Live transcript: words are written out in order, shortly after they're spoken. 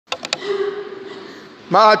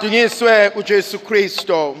Madunyiswe uJesu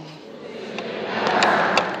Kristo.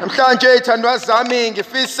 Namhlanje ithandwa zami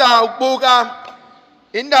ngifisa ukubuka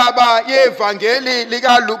indaba yevangeli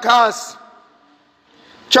lika Lucas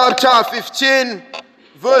chapter 15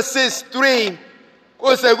 verses 3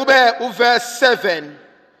 kuze kube uverse 7.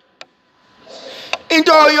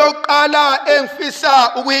 Into yokuqala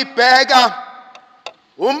engifisa ukuyibheka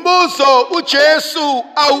umbuzo uJesu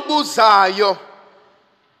awubuzayo.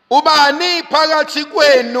 Ubani phakathi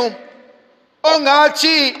kwenu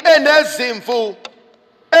ongathi enezimvu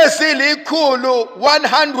ezilikhulu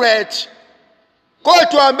 100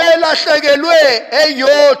 kodwa melahlekelwe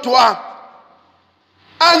eyodwa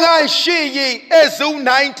angayishiyi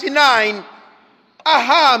ezu99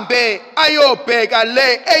 ahambe ayobheka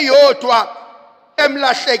le eyodwa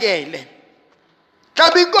emlahlekele.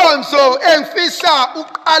 Kabi inkonzo engifisa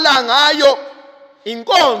uqala ngayo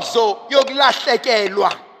inkonzo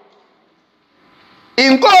yokulahlekelwa,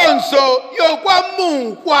 inkonzo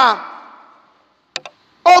yokwamukwa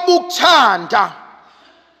obukuthanda,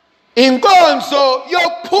 inkonzo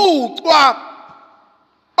yokuphucwa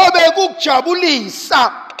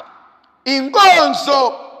obekukujabulisa,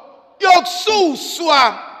 inkonzo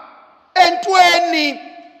yokususwa entweni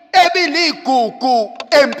ebiligugu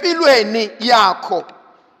empilweni yakho.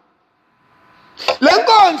 Le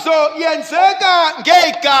nkonzo yenzeka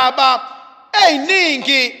ngezigaba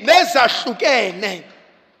eziningi nezahlukene.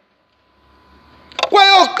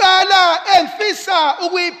 Kweyokuqala engifisa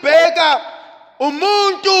ukuyibheka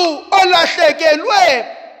umuntu olahlekelwe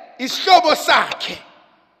isihlobo sakhe,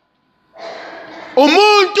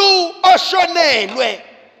 umuntu oshonelwe.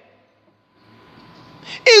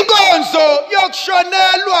 Inkonzo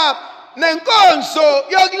yokushonelwa nenkonzo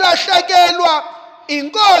yokulahlekelwa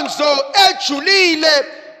inkonzo ejulile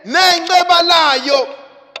nencebalayo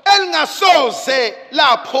elingasoze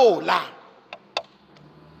laphola,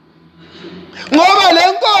 ngoba le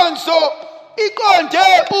nkonzo iqonde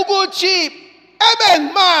ukuthi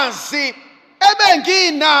ebengimazi,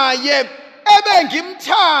 ebenginaye,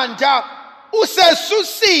 ebengimthanda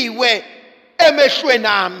usesusiwe emehlweni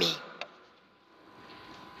ami.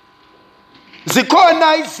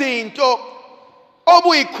 Zikhona izinto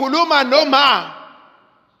obuyikhuluma noma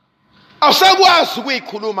awusakwazi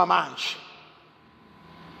ukuyikhuluma manje.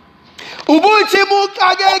 Ubuthi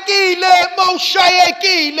muxakekile,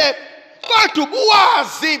 mawushayekile, kodwa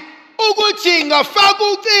ubuwazi ukuthi ngafaka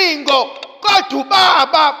ucingo, kodwa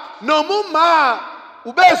ubaba noma uma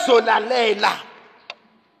ubezolalela.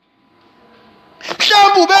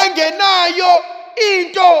 Mhlawumbe ubengenayo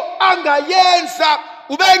into angayenza,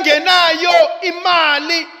 ubengenayo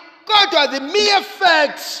imali, kodwa the mere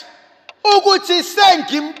fact ukuthi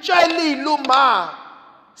sengimtshelile uma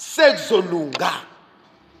sekuzolunga.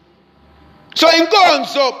 So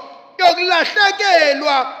inkonzo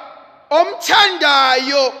yokulahlekelwa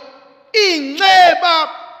omthandayo inceba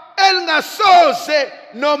elingasoze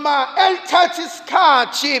noma elithatha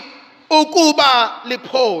isikhathi ukuba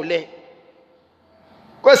liphole.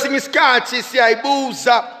 Kwesinye isikhathi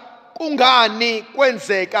siyayibuza, kungani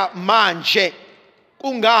kwenzeka manje?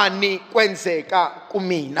 Kungani kwenzeka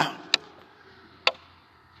kumina?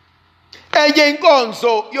 Enye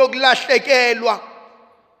inkonzo yokulahlekelwa,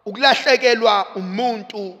 ukulahlekelwa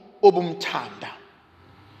umuntu obumthanda.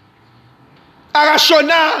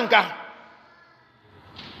 Akashonanga,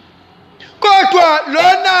 kodwa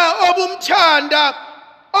lona obumthanda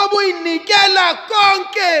obuyinikela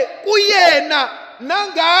konke kuyena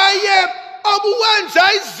nangaye,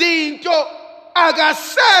 obuwenza izinto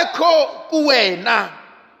akasekho kuwena.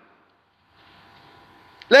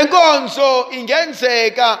 Le nkonzo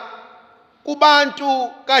ingenzeka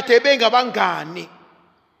kubantu kade bengabangani,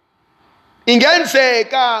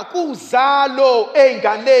 ingenzeka kuzalo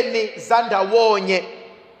einganeni zandawonye,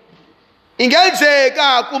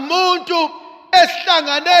 ingenzeka kumuntu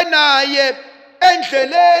esihlangane naye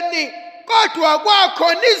endleleni, kodwa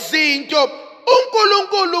kwakhona izinto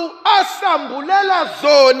uNkulunkulu asambulela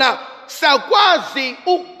zona sakwazi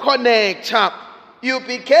ukuconnecta. You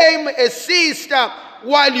became a sister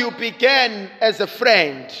while you began as a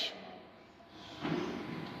friend.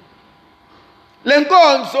 Le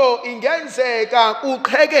nkonzo ingenzeka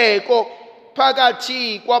kuqhekeko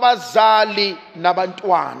phakathi kwabazali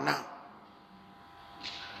nabantwana.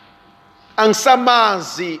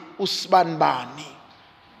 Angisamazi usibanibani.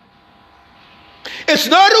 It's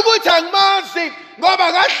not ukuthi angimazi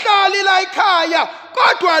ngoba kahlali la ekhaya,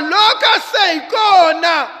 kodwa lokho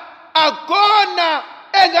aseyikona akona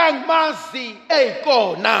engangimazi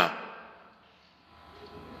eyikona.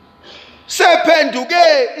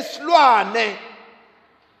 Sephenduke isilwane,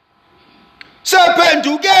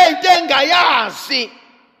 sephenduke into engayazi,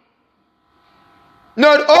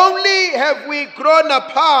 Not only have we grown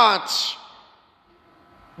apart,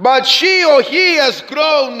 but she or he has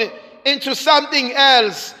grown into something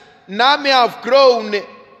else. Nami have grown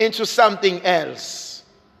into something else.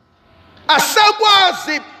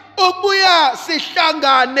 Asakwazi ukuya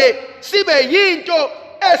sihlangane sibe yinto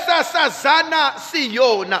esasazana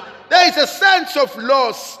siyona. There is a sense of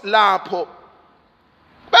loss lapho.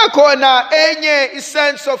 Bakhona enye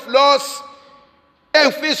sense of loss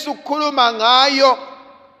engifisa ukukhuluma ngayo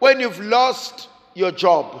when you've lost your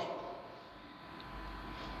job.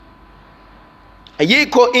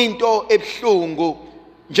 Ayikho into ebuhlungu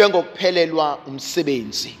njengokuphelelwa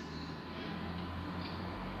umsebenzi.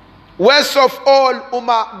 Worst of all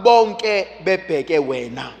uma bonke bebheke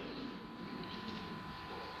wena.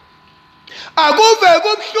 Akuve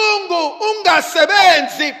kubuhlungu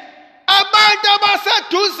ungasebenzi, abantu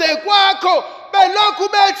abaseduze kwakho belokhu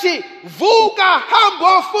bethi vuka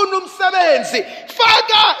hamba ofuna umsebenzi,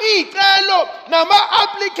 faka icelo nama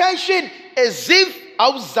application as if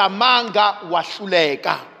awuzamanga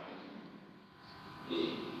wahluleka.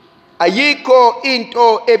 Ayikho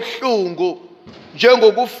into ebuhlungu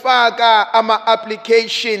njengokufaka ama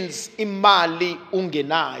applications imali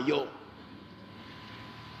ungenayo.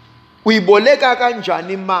 Uyiboleka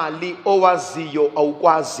kanjani imali owaziyo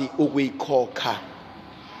awukwazi ukuyikhokha?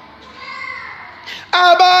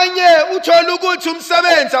 Abanye uthola ukuthi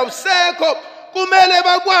umsebenzi awusekho, kumele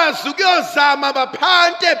bakwazi ukuyozama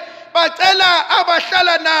baphante, bacela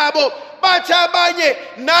abahlala nabo, bathi abanye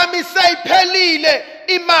nami seyiphelile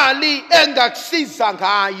imali engakusiza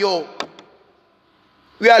ngayo.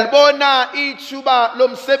 Uyalibona ithuba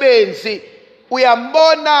lomsebenzi,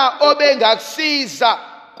 uyambona obengakusiza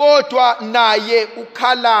kodwa naye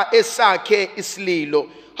ukhala esakhe isililo.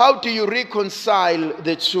 How do you reconcile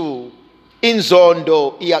the two?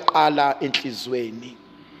 Inzondo iyaqala enhlizweni.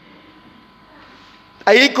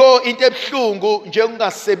 Ayikho into ebuhlungu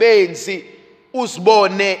njengokungasebenzi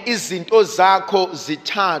uzibone izinto zakho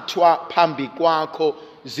zithathwa phambi kwakho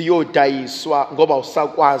ziyodayiswa ngoba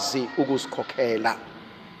usakwazi ukuzikhokhela.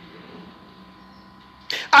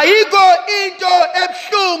 Ayikho into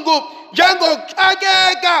ebuhlungu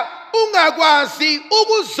njengokuxakeka ungakwazi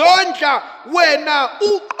ukuzondla wena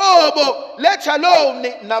uqobo, let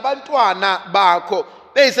alone nabantwana bakho.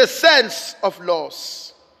 There is a sense of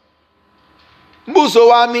loss. Mbuzo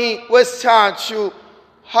wami wesithathu,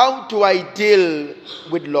 how do I deal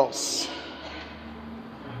with loss?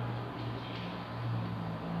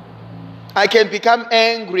 I can become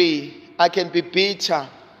angry, I can be bitter,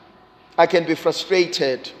 I can be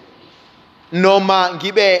frustrated. Noma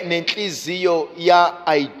ngibe nenhliziyo ya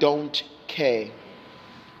I don't care.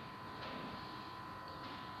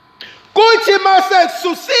 Kuthi mase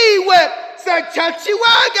kususiwe sekuthathiwa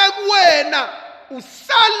ke kuwena,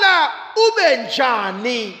 usala ube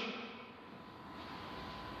njani?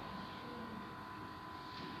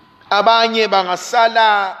 Abanye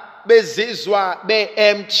bangasala bezizwa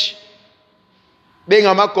be-empty,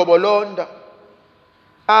 bengamagobolonda.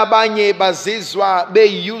 Abanye bazizwa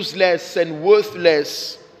be-useless and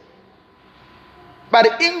worthless.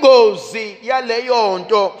 But ingozi yaleyo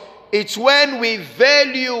nto, it's when we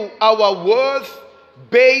value our worth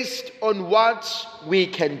based on what we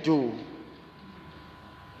can do.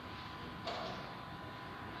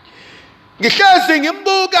 Ngihlezi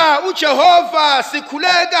ngimbuka uJehova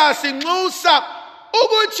sikhuleka sinxusa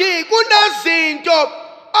ukuthi kunezinto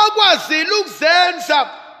akwazile ukuzenza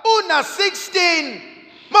una 16,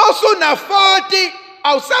 mawusuna 40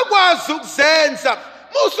 awusakwazi ukuzenza,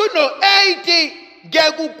 mawusuno 80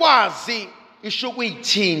 ngeke ukwazi isho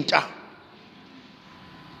ukuyithinta.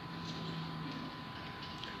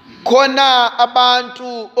 Khona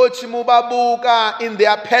abantu othi mubabuka in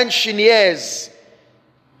their pension years,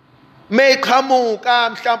 meqhamuka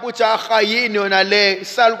mhlawumbe uthi ahayini yona le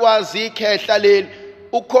salukwazi ikhehla leli,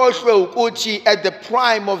 ukhohlwe ukuthi at the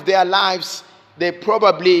prime of their lives they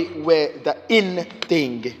probably were the in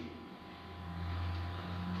thing.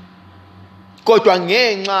 Kodwa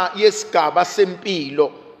ngenxa yesigaba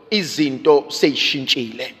sempilo izinto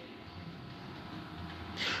seyishintshile.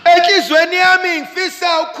 Enhlizweni yami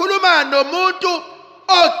ngifisa ukukhuluma nomuntu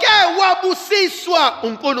oke wabusiswa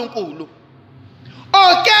uNkulunkulu,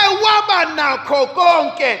 oke waba nakho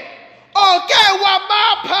konke, oke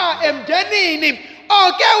wabapha emndenini,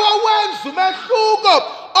 oke wawenza umehluko,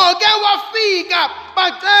 oke wafika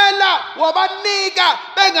bacela wabanika,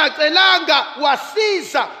 bengacelanga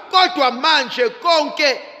wasiza, kodwa manje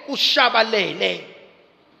konke kushabalele.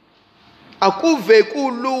 Akuve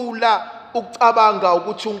kulula ukucabanga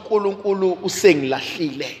ukuthi uNkulunkulu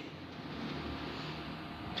usengilahlile.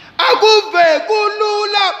 akuve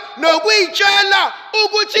kulula nokuyitshela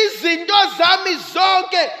ukuthi izinto zami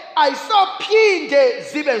zonke ayisophinde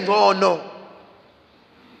zibe ngcono.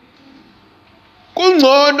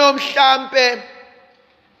 Kungcono mhlambe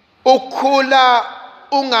ukukhula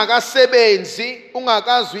ungakasebenzi,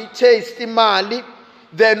 ungakazi uyitaste imali,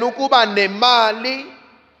 then ukuba nemali,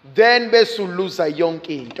 then besuluza yonke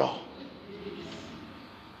into.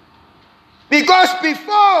 Because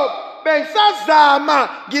before bengisazama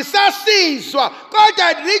ngisasizwa, kodwa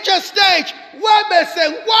at reach a stage webe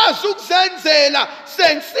sengikwazi ukuzenzela,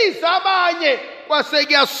 sengisiza abanye, kwase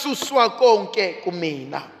kuyasuswa konke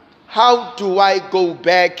kumina. How do I go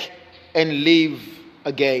back and live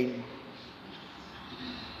again?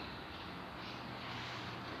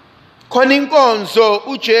 Khona inkonzo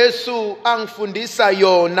uJesu angifundisa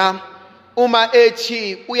yona uma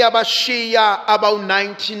ethi uyabashiya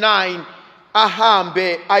abawu-99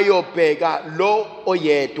 ahambe ayobheka lo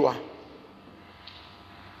oyedwa.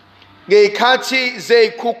 Ngeyikhathi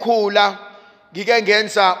zeyikhukhula ngike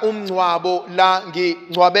ngenza umncwabo la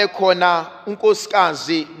ngingcwabe khona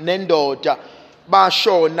unkosikazi nendoda,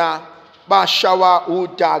 bashona bashawa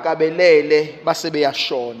udaka belele base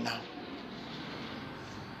beyashona.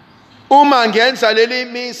 Uma ngenza leli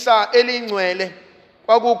misa elingcwele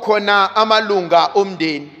kwakukhona amalunga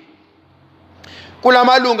omndeni.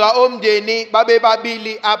 Kulamalunga omndeni babe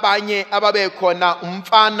babili abanye ababekhona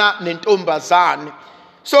umfana nentombazane.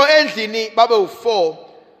 So endlini babe u4.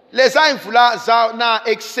 Leza imvula zauna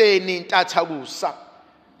ekseni ntathakusa.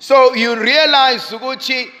 So you realize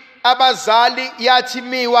ukuthi abazali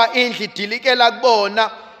yathimiwa indlu dilikela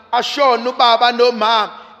kubona, ashona ubaba noma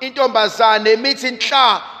intombazane mithi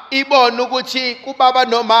nhla ibona ukuthi kubaba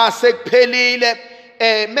noma sekuphelile.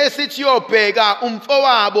 Mesithi yobheka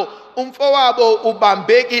umfowabo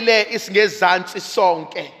ubambekile isingezansi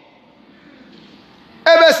sonke.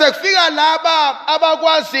 Ebese kufika laba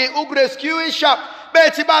abakwazi ukurescueisha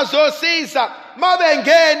bethi bazosiza,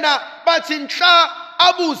 mabengena bathi nhla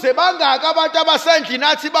abuze bangaka abantu abasendlini,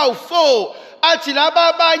 athi bawu4, athi laba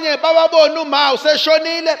abanye bababona uma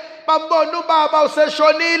useshonile, bambona ubaba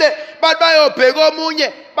useshonile, bathi bayobheka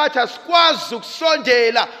omunye, bathi asikwazi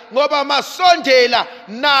ukusondela ngoba masondela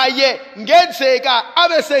naye ngenzeka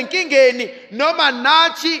abe senkingeni noma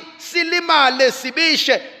nathi silimale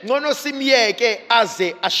sibishe, ngcono simyeke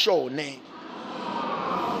aze ashone.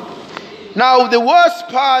 Now the worst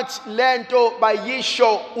part, lento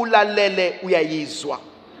bayisho ulalele uyayizwa.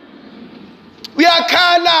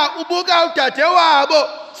 Uyakhala ubuka udade wabo,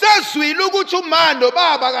 sezwile ukuthi umando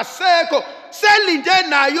baba kasekho, selinde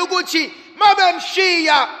naye ukuthi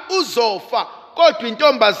mabemshiya uzofa, kodwa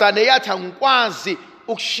intombazane yathi angikwazi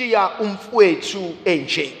ukushiya umfowethu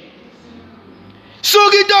enje.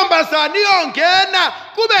 Suka intombazane iyongena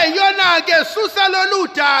kube yiyona ke susa lolu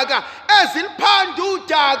daka, eziliphanda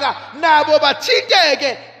udaka nabo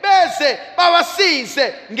bathinteke bese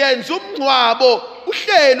bawasize. Ngenza umncwabo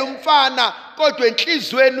uhlelo umfana, kodwa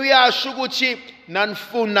enhlizweni uyasho ukuthi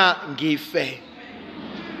nanifuna ngife.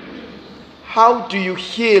 How do you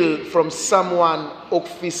heal from someone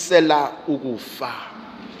okufisela ukufa?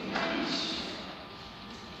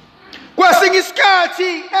 Kwesinye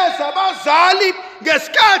isikhathi ezabazali,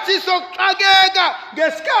 ngesikhathi sokuxakeka,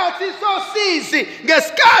 ngesikhathi sosizi,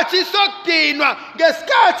 ngesikhathi sokudinwa,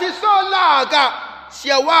 ngesikhathi solaka,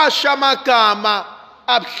 siyawasha amagama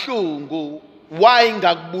abhlungu, why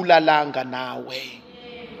ngakubulalanga nawe?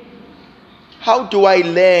 How do I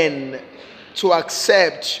learn to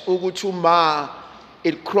accept ukuthi uma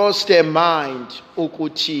it crossed their mind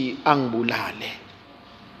ukuthi angibulale?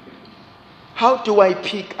 How do I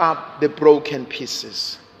pick up the broken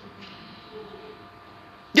pieces?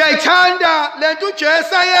 Ngiyayithanda lento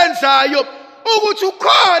uJesu ayenzayo ukuthi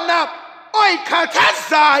ukhona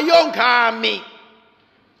oyikhathazayo ngami.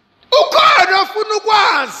 Ukhona ufuna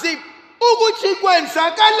ukwazi ukuthi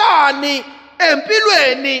kwenzakalani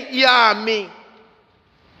empilweni yami.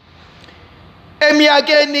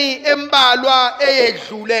 Eminyakeni embalwa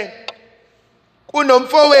eyedlule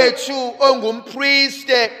kunomfowethu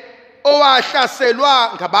ongumpriest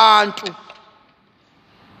owahlaselwa ngabantu.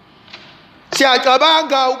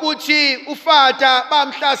 Siyacabanga ukuthi ufata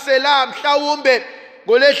bamhlasela mhlawumbe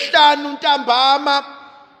ngoLesihlanu ntambama,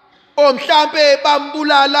 omhlambe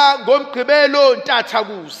bambulala ngomgqibelo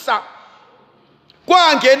ntathakusa.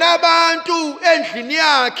 Kwangena abantu endlini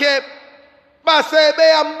yakhe base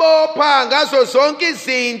beyambopha ngazo zonke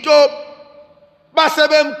izinto, base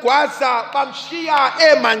bemgwaza bamshiya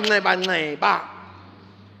emanxeba.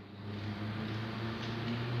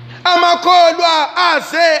 Amakholwa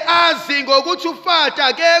aze azi ngokuthi ufata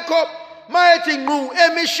akekho, mayethi ngqu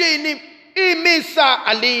emishini imisa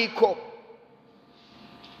alikho.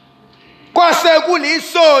 Kwase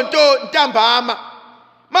kulisonto ntambama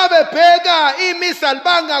mabebheka imisa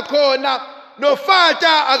libanga khona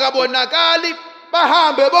nofata akabonakali,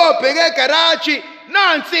 bahambe bobheka egaraji,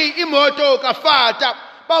 nansi imoto kafata,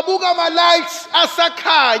 babuka ama-lights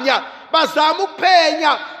asakhanya, bazama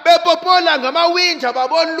ukuphenya, bepopola ngamawinja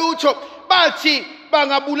babona lutho, bathi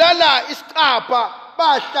bangabulala isicapha,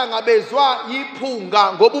 bahlangabezwa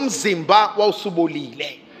yiphunga ngoba umzimba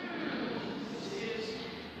wawusubolile.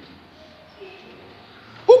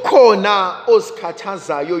 Ukhona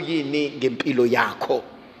ozikhathazayo yini ngempilo yakho?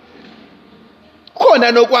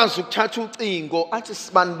 Khona nokwazi ukuthatha ucingo athi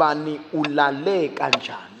sibanibani ulale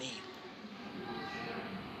kanjani?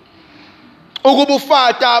 Ukuba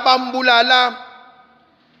ufata bambulala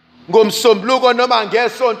ngomsombuluko noma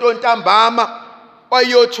ngesonto ntambama,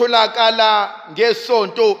 wayotholakala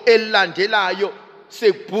ngesonto elilandelayo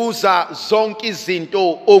sekubhuza zonke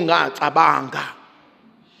izinto ongacabanga.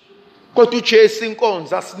 Kodwa uJesu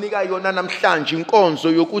inkonzo asinika yona namhlanje, inkonzo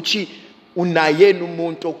yokuthi unayena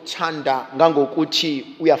umuntu okuthanda ngangokuthi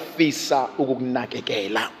uyafisa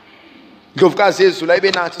ukukunakekela. Ndlovukazi yezulu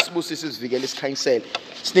ayibe nathi sibusise sivikele isikhanyisele.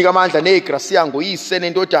 Sinika amandla negrasi yangoyise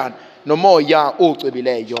nendodana nomoya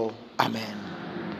ocwebileyo. Amen.